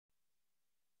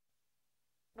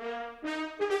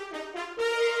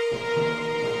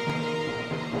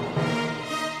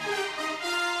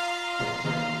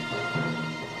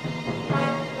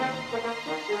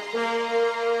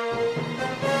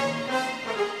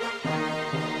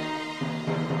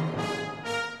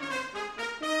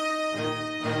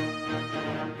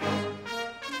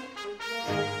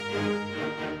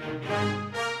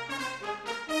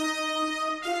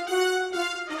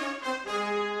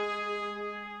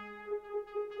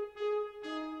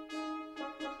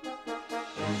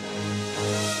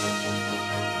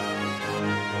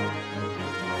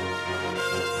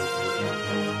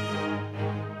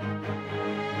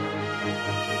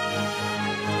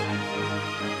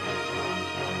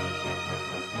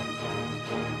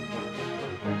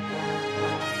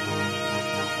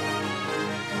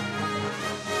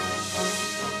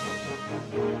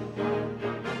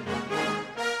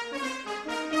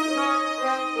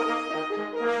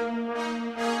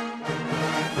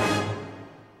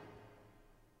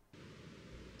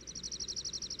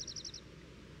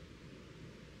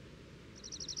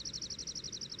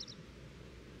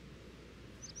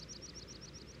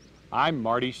I'm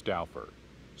Marty Stouffer.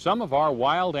 Some of our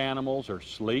wild animals are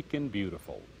sleek and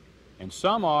beautiful, and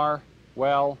some are,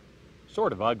 well,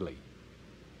 sort of ugly.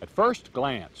 At first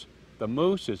glance, the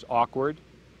moose is awkward,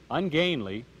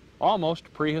 ungainly,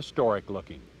 almost prehistoric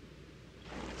looking.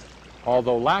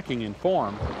 Although lacking in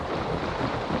form,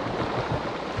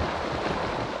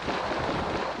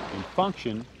 in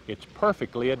function, it's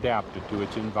perfectly adapted to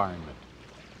its environment.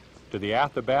 To the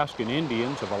Athabascan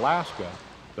Indians of Alaska,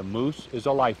 the moose is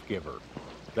a life giver.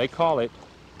 They call it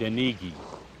Denigi.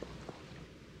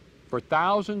 For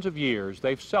thousands of years,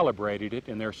 they've celebrated it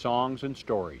in their songs and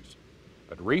stories.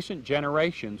 But recent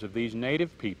generations of these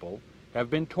native people have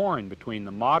been torn between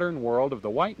the modern world of the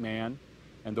white man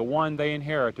and the one they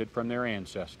inherited from their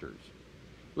ancestors.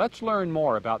 Let's learn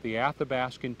more about the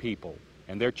Athabascan people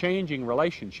and their changing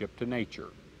relationship to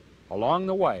nature. Along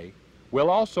the way, we'll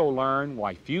also learn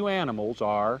why few animals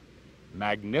are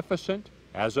magnificent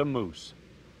as a moose.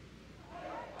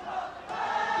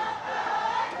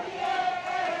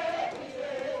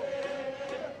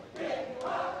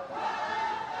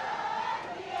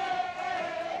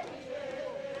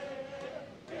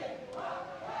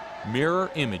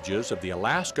 Mirror images of the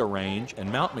Alaska Range and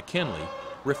Mount McKinley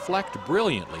reflect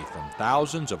brilliantly from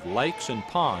thousands of lakes and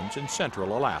ponds in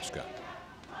central Alaska.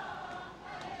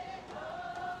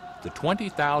 The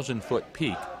 20,000-foot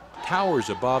peak towers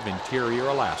above interior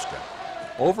Alaska,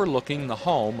 overlooking the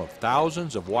home of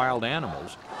thousands of wild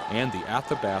animals and the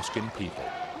Athabascan people.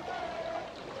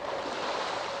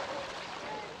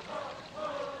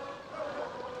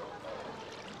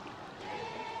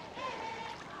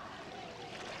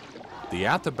 The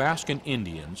Athabascan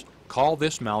Indians call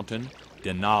this mountain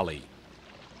Denali,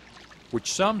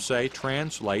 which some say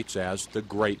translates as the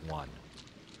Great One.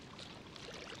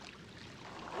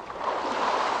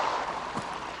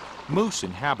 Moose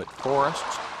inhabit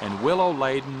forests and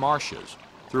willow-laden marshes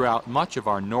throughout much of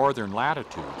our northern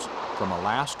latitudes, from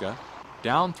Alaska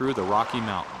down through the Rocky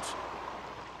Mountains.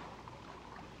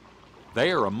 They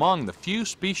are among the few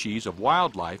species of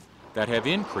wildlife that have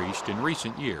increased in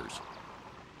recent years.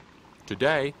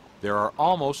 Today, there are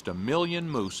almost 1 million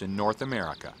moose in North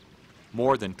America,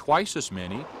 more than twice as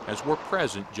many as were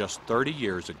present just 30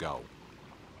 years ago.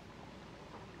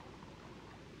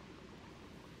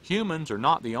 Humans are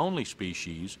not the only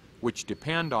species which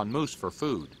depend on moose for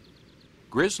food.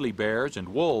 Grizzly bears and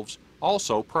wolves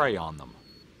also prey on them.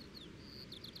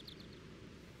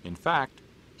 In fact,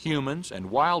 humans and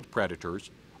wild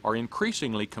predators are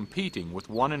increasingly competing with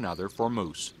one another for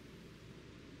moose.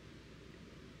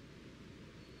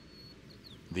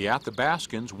 The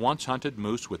Athabascans once hunted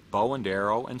moose with bow and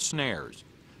arrow and snares,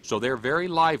 so their very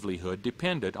livelihood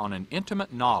depended on an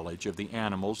intimate knowledge of the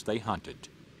animals they hunted.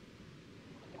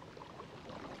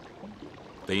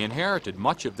 They inherited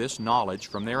much of this knowledge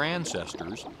from their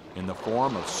ancestors in the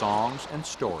form of songs and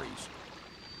stories.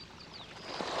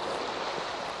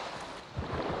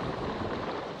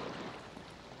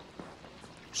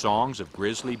 Songs of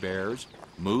grizzly bears,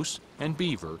 moose, and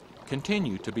beaver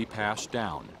continue to be passed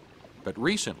down, but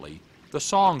recently the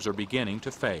songs are beginning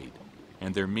to fade,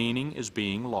 and their meaning is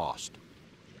being lost.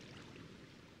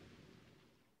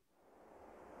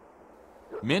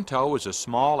 Minto is a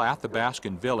small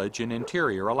Athabascan village in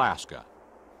interior Alaska.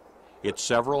 Its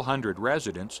several hundred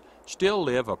residents still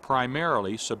live a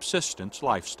primarily subsistence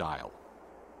lifestyle.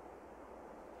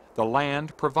 The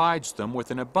land provides them with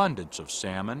an abundance of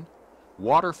salmon,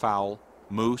 waterfowl,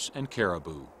 moose, and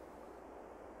caribou.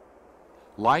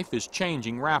 Life is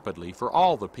changing rapidly for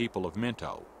all the people of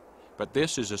Minto, but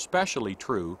this is especially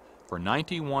true for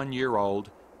 91-year-old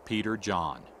Peter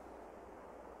John.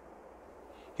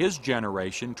 His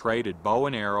generation traded bow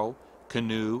and arrow,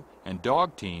 canoe, and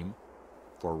dog team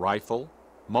for rifle,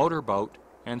 motorboat,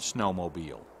 and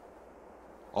snowmobile.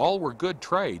 All were good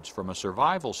trades from a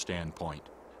survival standpoint,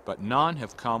 but none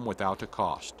have come without a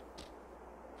cost.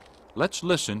 Let's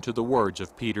listen to the words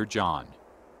of Peter John.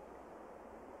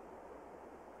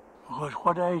 Because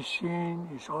what I've seen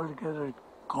is altogether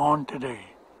gone today,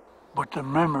 but the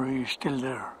memory is still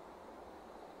there.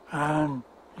 And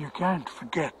you can't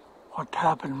forget what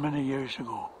happened many years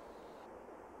ago.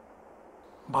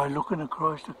 By looking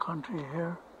across the country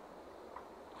here,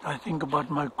 I think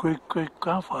about my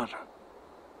great-great-grandfather.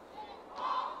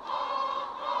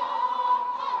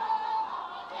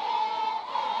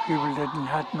 People didn't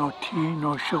have no tea,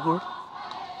 no sugar,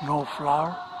 no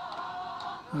flour,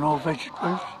 no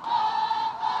vegetables.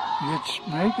 Yet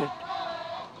make it.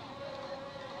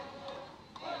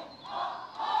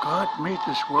 God made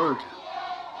this world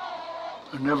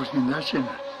and everything that's in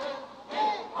it.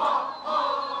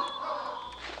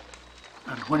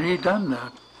 And when he done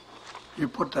that, he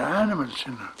put the animals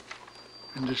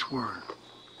in this world.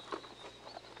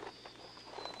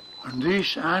 And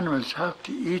these animals have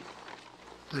to eat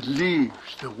the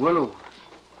leaves, the willows,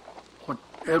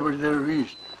 whatever there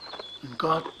is. And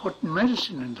God put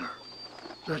medicine in there.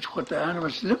 That's what the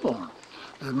animals live on,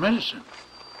 the medicine.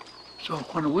 So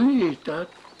when we eat that,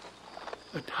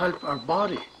 it helps our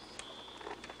body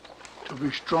to be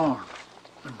strong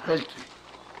and healthy.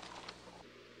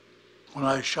 When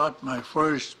I shot my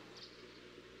first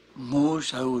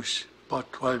moose, I was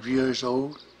about 12 years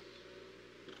old.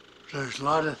 There's a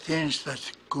lot of things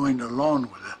that's going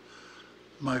along with it.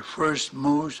 My first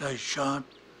moose I shot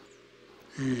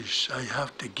is I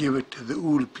have to give it to the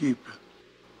old people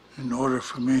in order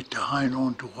for me to hang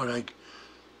on to what I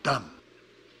done.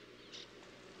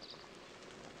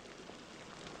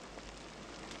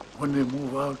 When they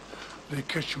move out, they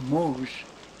catch a moose,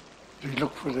 they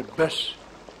look for the best,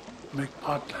 make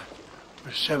potluck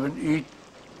with 7, 8,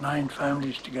 9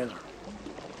 families together.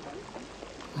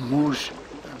 Moose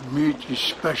meat is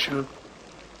special,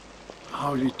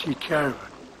 how they take care of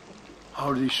it,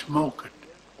 how they smoke it,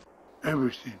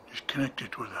 everything is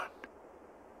connected with that.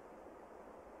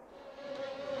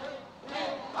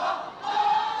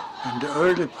 In the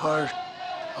early part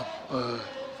of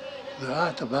the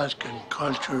Athabascan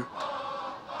culture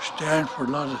stand for a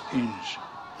lot of things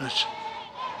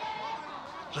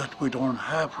that we don't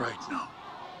have right now.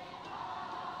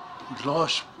 We've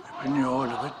lost all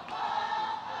of it.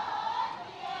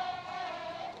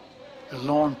 A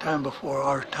long time before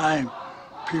our time,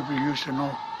 people used to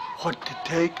know what to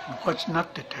take and what's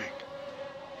not to take.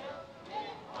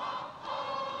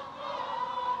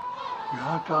 You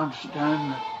have to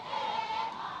understand that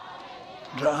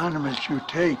the animals you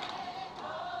take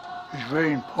is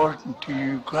very important to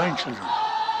your grandchildren.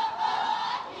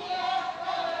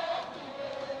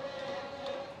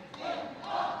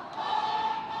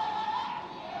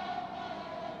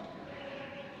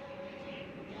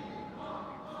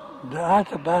 The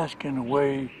Athabascan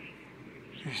way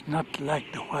is not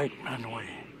like the white man way.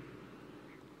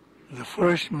 The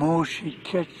first moose he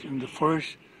catch and the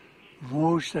first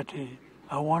moose that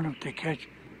I want him to catch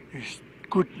is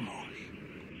good moose.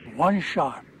 One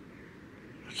shot,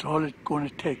 that's all it's going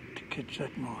to take to catch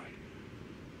that moose.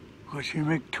 Because you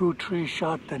make 2, 3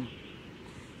 shots, then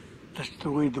that's the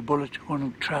way the bullet's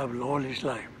going to travel all his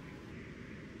life.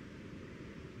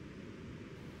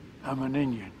 I'm an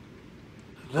Indian.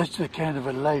 That's the kind of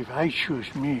a life I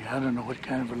choose me. I don't know what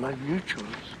kind of a life you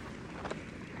choose.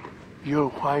 You're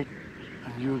white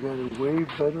and you got a way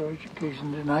better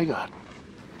education than I got.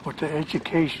 But the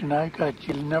education I got,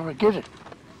 you'll never get it.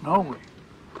 No way.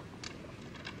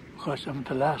 Because I'm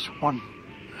the last one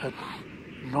that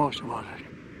knows about it.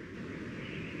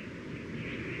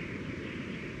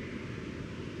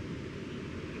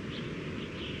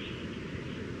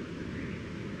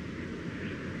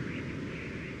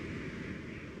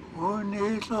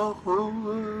 Onita ho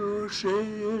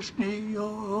sesnio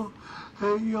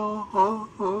heyo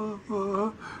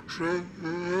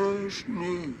sesnio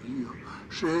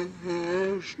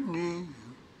sesnio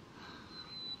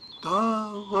da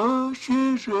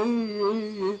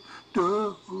shire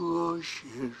do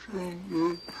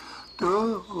shire do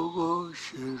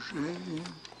shire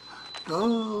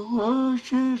do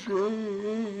shire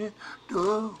do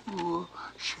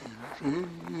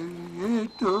shire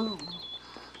do.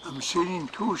 I'm singing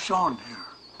 2 songs here,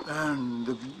 and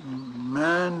the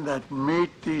man that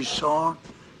made this song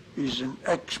is an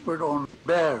expert on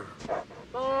bear.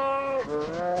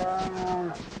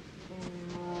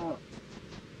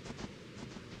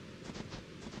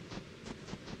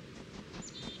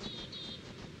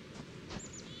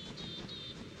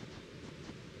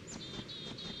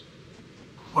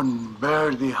 when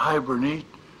bears they hibernate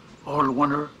all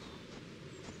winter.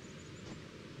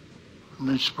 And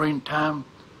in springtime,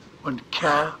 when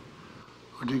calf,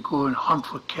 when they go and hunt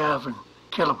for calf and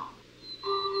kill them.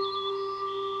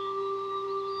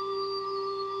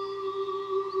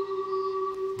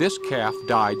 This calf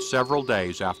died several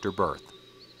days after birth.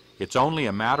 It's only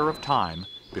a matter of time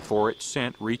before its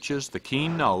scent reaches the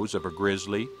keen nose of a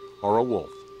grizzly or a wolf,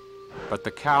 but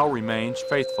the cow remains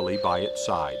faithfully by its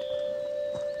side.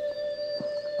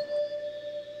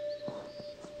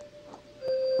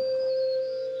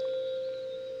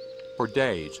 For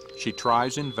days, she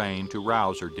tries in vain to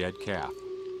rouse her dead calf.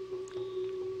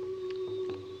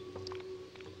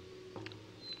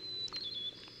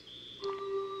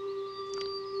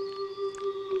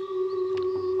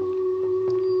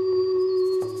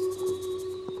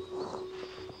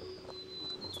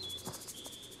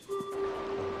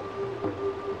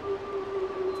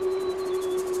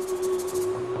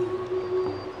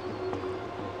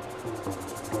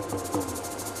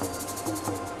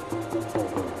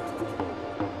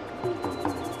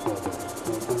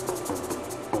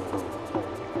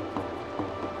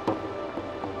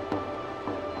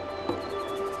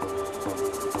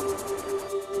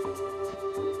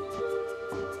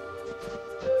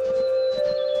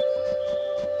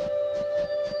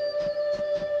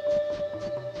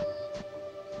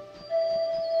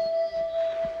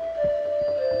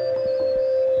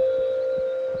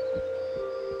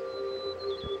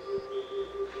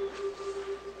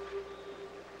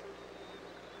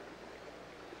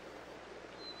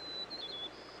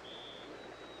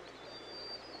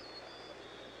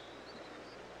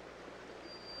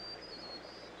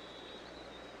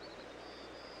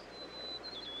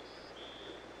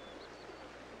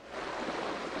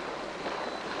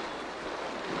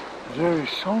 There is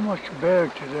so much bear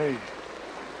today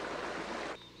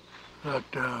that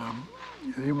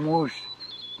they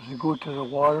go to the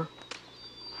water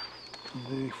and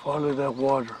they follow that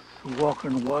water. They walk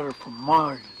in the water for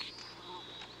miles.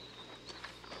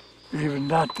 Even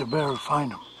that, the bear will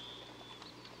find them,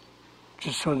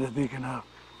 just so that they can have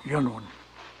young one.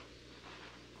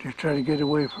 They try to get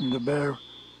away from the bear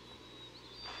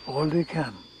all they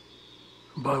can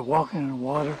by walking in the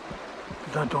water.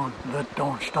 That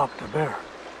don't stop the bear.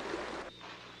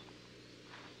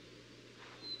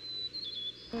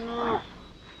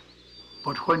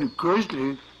 But when a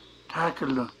grizzly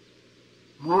tackles the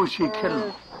moose, he kills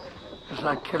him. It's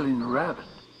like killing a rabbit.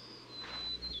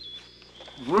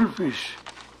 Wolfish,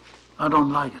 I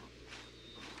don't like it.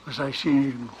 Because I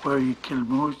see where he killed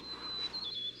moose,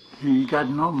 he got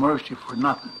no mercy for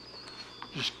nothing.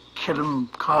 Just kill him,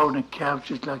 cow and calf,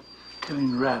 just like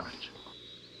killing rabbits.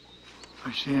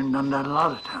 I've seen him done that a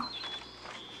lot of times.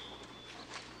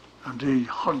 And they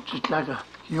hunt just like a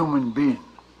human being.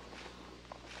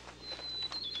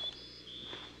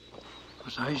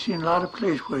 Because I've seen a lot of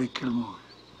places where he killed moose.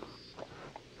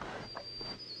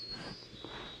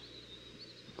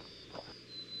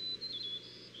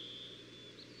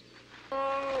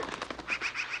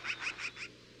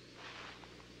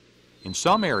 In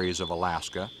some areas of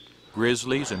Alaska,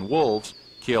 grizzlies and wolves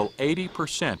kill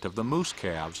 80% of the moose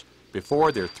calves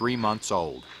before they're 3 months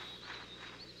old.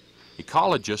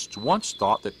 Ecologists once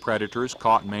thought that predators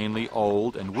caught mainly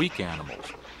old and weak animals,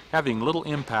 having little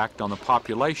impact on the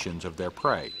populations of their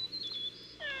prey.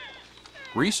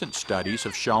 Recent studies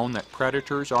have shown that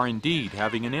predators are indeed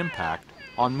having an impact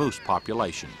on moose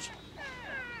populations.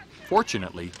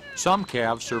 Fortunately, some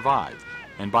calves survive,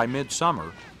 and by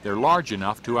midsummer, they're large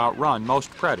enough to outrun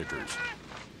most predators.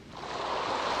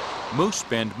 Moose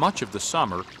spend much of the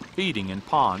summer feeding in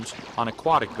ponds on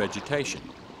aquatic vegetation.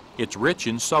 It's rich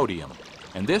in sodium,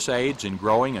 and this aids in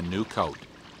growing a new coat.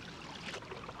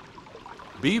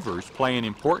 Beavers play an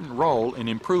important role in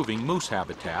improving moose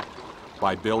habitat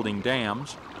by building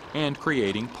dams and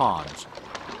creating ponds.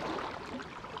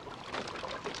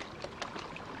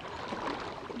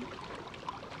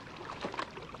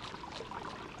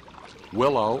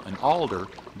 Willow and alder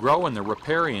grow in the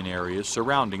riparian areas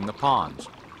surrounding the ponds,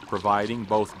 providing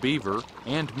both beaver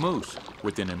and moose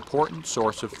with an important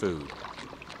source of food.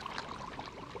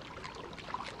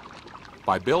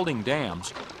 By building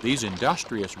dams, these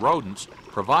industrious rodents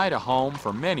provide a home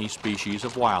for many species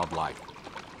of wildlife.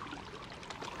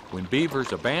 When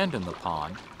beavers abandon the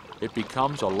pond, it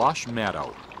becomes a lush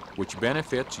meadow, which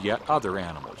benefits yet other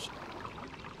animals.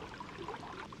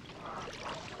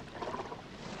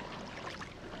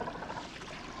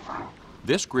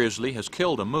 This grizzly has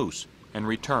killed a moose and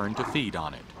returned to feed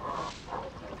on it.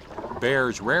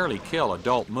 Bears rarely kill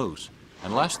adult moose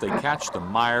unless they catch them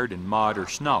mired in mud or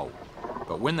snow,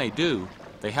 but when they do,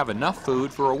 they have enough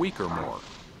food for a week or more,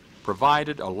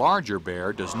 provided a larger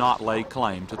bear does not lay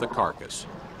claim to the carcass.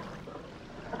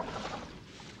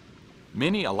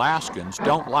 Many Alaskans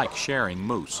don't like sharing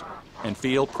moose and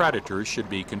feel predators should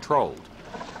be controlled,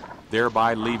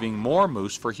 thereby leaving more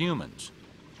moose for humans.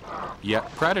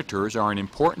 Yet predators are an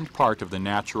important part of the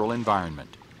natural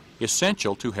environment,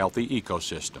 essential to healthy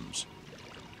ecosystems.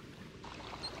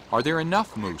 Are there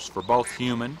enough moose for both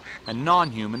human and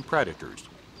non-human predators?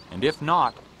 And if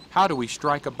not, how do we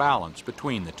strike a balance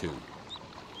between the two?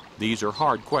 These are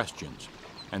hard questions,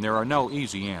 and there are no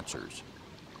easy answers.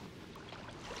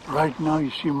 Right now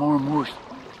you see more moose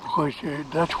because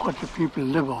that's what the people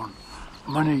live on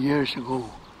many years ago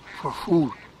for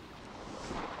food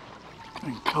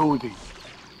and clothing.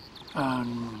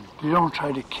 And they don't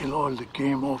try to kill all the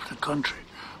game off the country,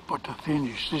 but the thing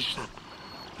is this, that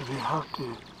they have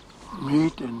to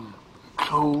meat and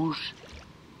clothes,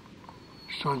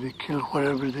 so they kill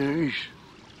whatever there is.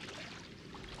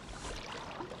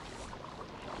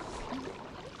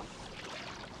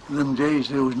 In them days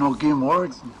there was no game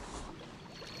warden,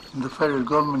 and the federal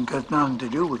government got nothing to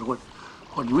do with what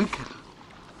we kill.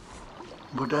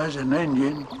 But as an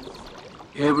Indian,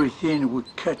 everything we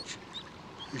catch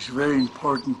is very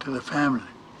important to the family,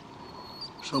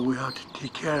 so we have to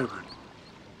take care of it.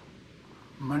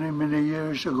 Many, many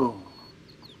years ago,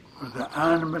 the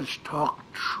animals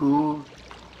talked through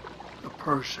the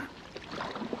person,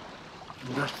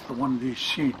 and that's the one they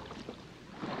seen,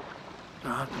 the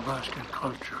Athabascan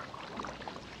culture.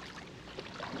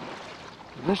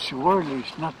 This world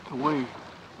is not the way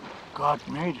God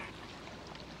made it.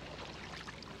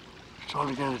 It's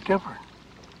altogether different.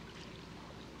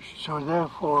 So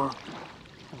therefore,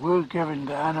 we're giving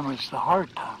the animals the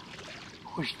hard time,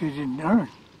 which they didn't earn.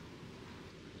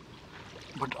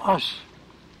 But us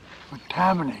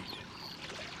contaminate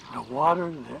the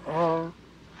water, the air,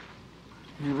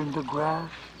 even the grass,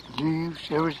 leaves,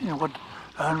 everything what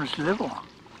animals live on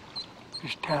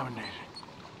is contaminated.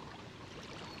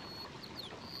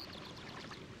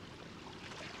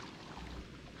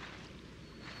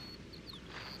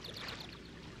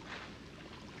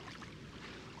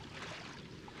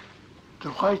 The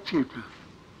white people,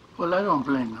 well, I don't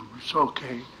blame them. It's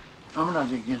okay. I'm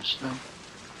not against them.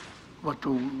 But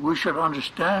we should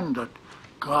understand that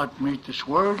God made this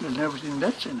world and everything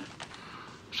that's in it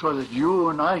so that you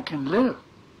and I can live.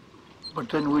 But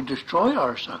then we destroy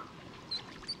ourselves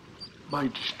by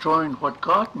destroying what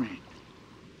God made.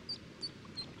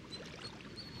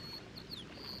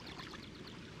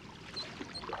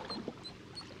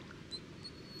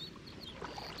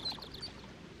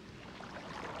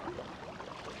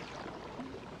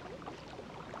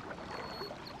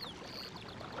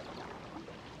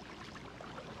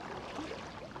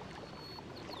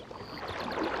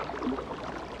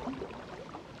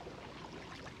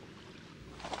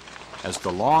 As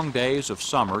the long days of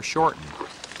summer shorten,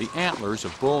 the antlers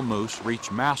of bull moose reach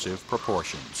massive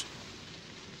proportions.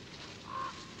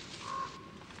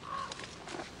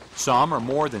 Some are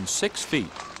more than 6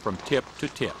 feet from tip to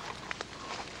tip.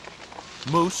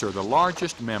 Moose are the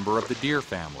largest member of the deer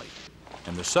family,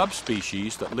 and the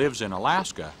subspecies that lives in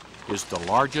Alaska is the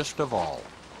largest of all.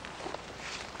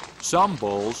 Some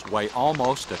bulls weigh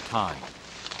almost a ton.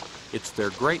 It's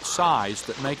their great size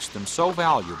that makes them so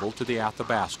valuable to the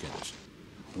Athabascans.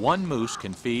 One moose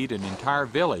can feed an entire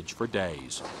village for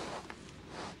days.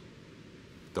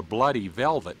 The bloody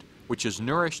velvet, which has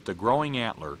nourished the growing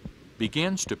antler,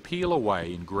 begins to peel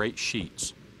away in great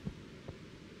sheets.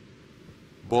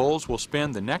 Bulls will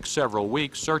spend the next several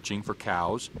weeks searching for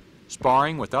cows,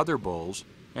 sparring with other bulls,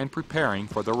 and preparing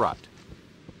for the rut.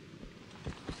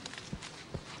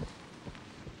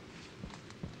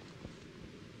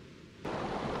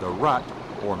 The rut,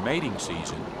 or mating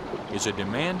season, is a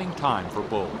demanding time for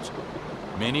bulls.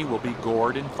 Many will be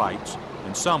gored in fights,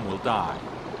 and some will die.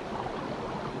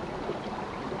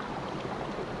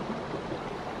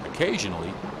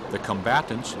 Occasionally, the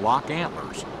combatants lock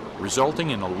antlers, resulting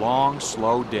in a long,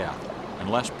 slow death,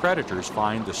 unless predators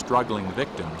find the struggling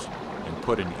victims and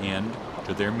put an end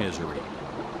to their misery.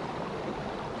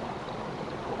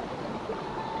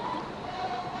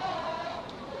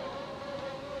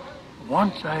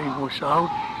 Once I was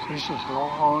out, this is a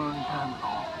long time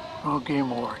ago, no game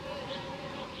warden.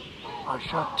 I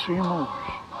shot 3 moose.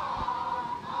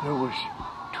 There was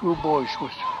 2 boys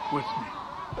with me.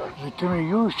 They tell me,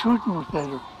 you were shooting with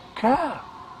that calf.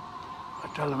 I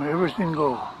tell them, everything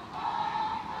go.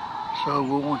 So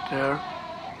we went there.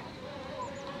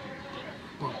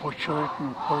 We butcher it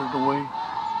and put it away.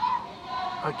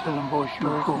 I tell them, boys, you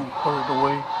go and put it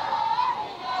away.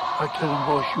 I tell them,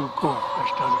 boys, you go. I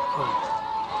started praying.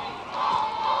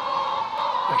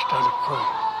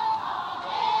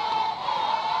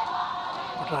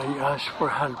 but I ask for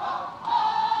help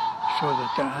so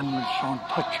that the animals don't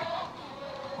touch it,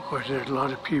 because there's a lot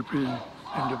of people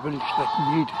in the village that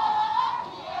need it.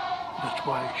 That's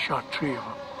why I shot 3 of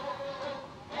them.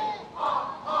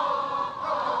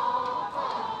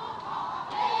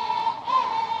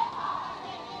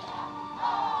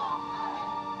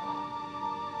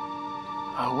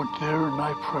 I went there and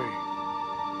I pray.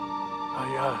 I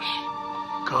ask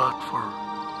God for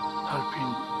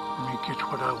helping me get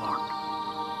what I want.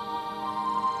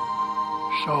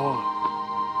 So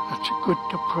it's good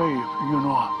to pray if you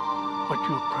know what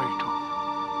you pray to.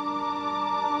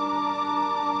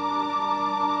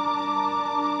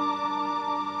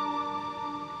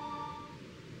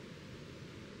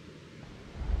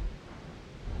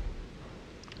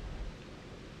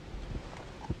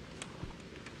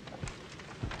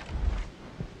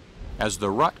 As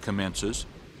the rut commences,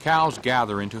 cows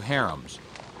gather into harems,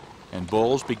 and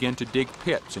bulls begin to dig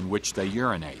pits in which they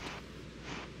urinate.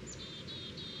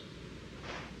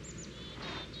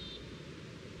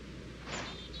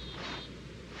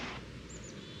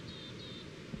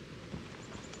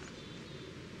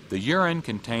 The urine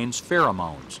contains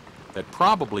pheromones that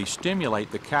probably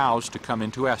stimulate the cows to come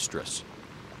into estrus.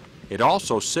 It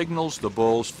also signals the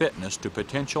bull's fitness to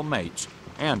potential mates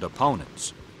and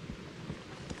opponents.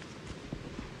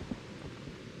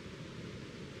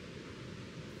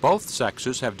 Both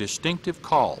sexes have distinctive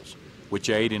calls, which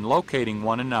aid in locating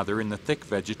one another in the thick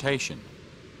vegetation.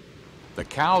 The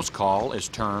cow's call is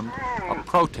termed a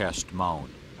protest moan.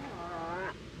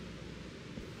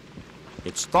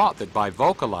 It's thought that by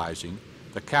vocalizing,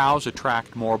 the cows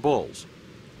attract more bulls.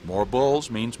 More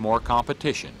bulls means more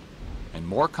competition, and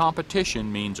more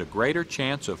competition means a greater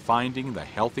chance of finding the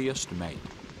healthiest mate.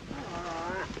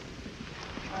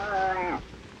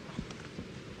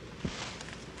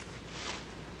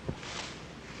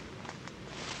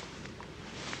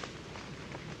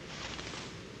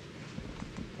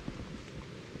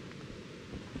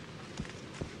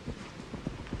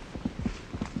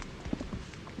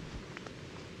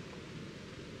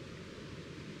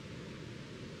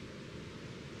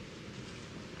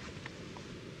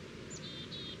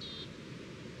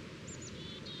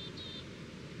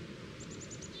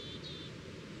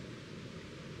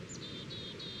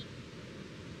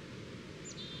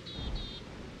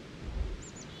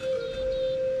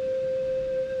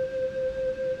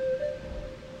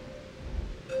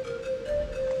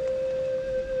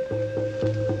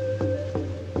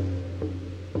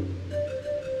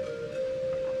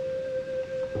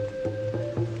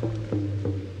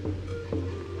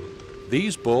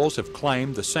 These bulls have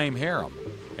claimed the same harem,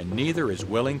 and neither is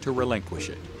willing to relinquish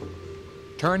it.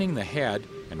 Turning the head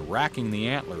and racking the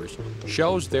antlers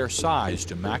shows their size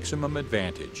to maximum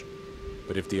advantage.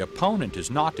 But if the opponent is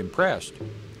not impressed,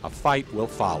 a fight will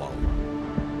follow.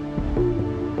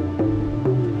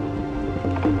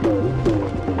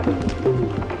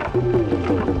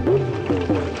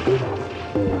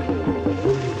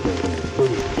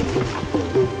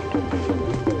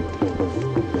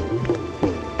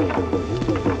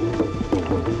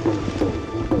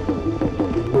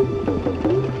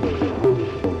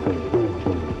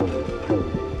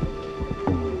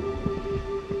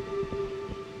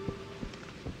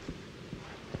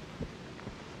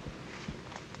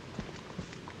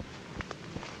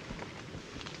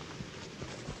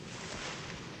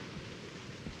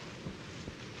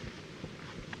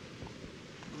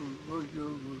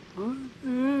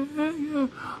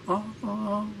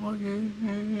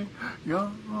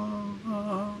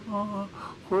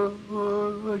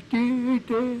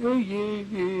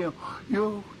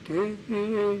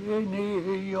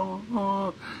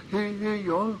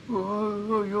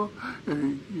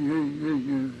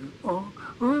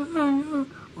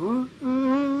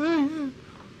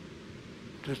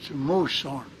 That's a moose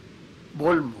horn,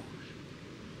 bull moose,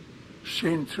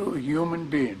 seen through a human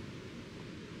being.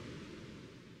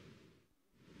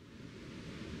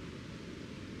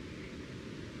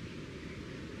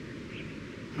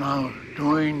 Now,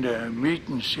 during the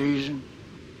mating season,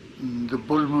 the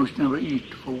bull moose never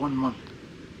eat for 1 month.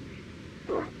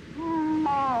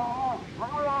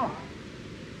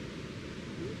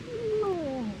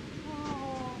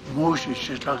 Moose is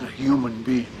just like a human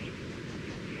being.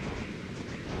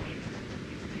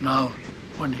 Now,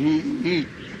 when he eats,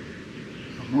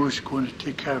 the moose is going to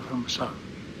take care of himself.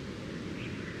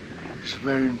 It's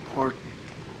very important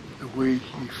the way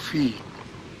he feeds.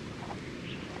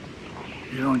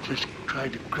 You don't just try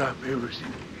to grab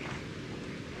everything.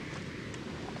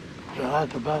 The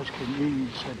Athabascan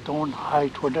Indians said, don't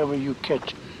hide whatever you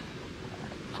catch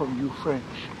from you French,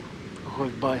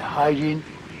 because by hiding,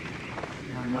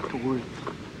 you're not worried.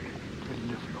 They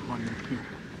live on the people.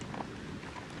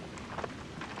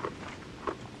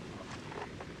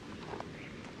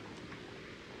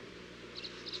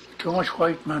 Too much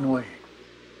white man way.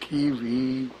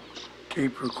 TV,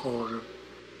 tape recorder,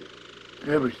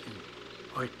 everything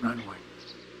white man way.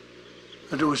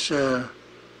 It was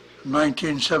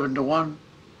 1971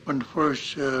 when the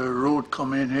first road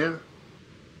come in here.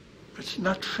 It's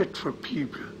not fit for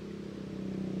people,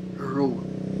 the road.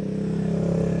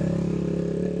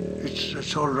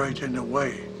 It's all right in a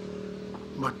way,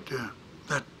 but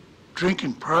that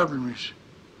drinking problem is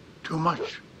too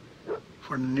much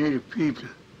for the native people.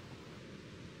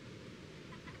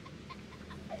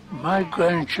 My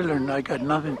grandchildren, I got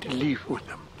nothing to leave with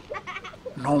them.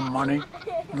 No money,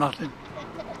 nothing.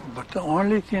 But the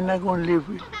only thing I'm going to leave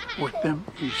with them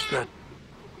is that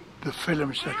the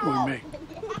films that we make.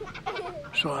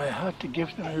 So I had to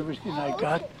give them everything I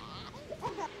got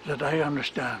that I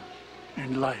understand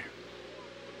in life.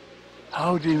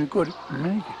 How they could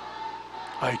make it.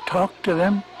 I talk to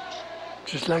them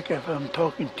just like if I'm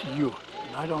talking to you.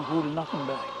 And I don't hold nothing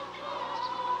back.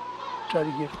 Try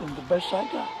to give them the best I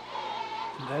got.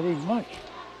 And that ain't much.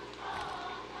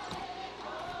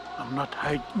 I'm not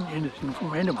hiding anything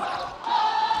from anybody.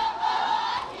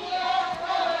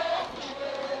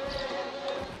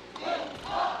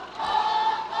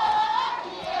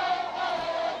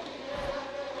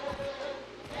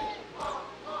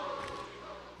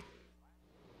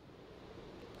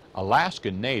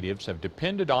 Alaskan natives have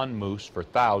depended on moose for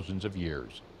thousands of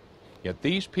years. Yet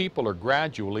these people are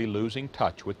gradually losing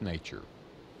touch with nature.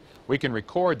 We can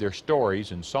record their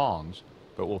stories in songs,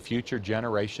 but will future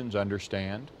generations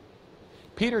understand?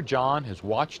 Peter John has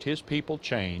watched his people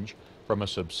change from a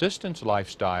subsistence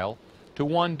lifestyle to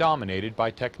one dominated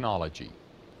by technology.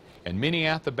 And many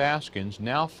Athabascans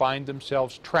now find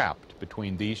themselves trapped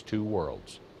between these two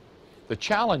worlds. The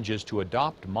challenge is to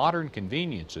adopt modern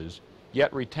conveniences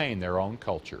yet retain their own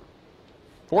culture.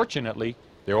 Fortunately,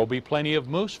 there will be plenty of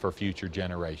moose for future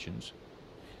generations.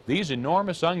 These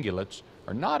enormous ungulates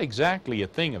are not exactly a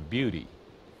thing of beauty,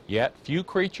 yet few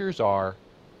creatures are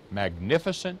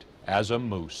magnificent as a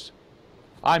moose.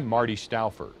 I'm Marty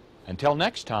Stouffer. Until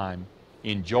next time,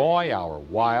 enjoy our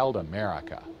wild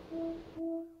America.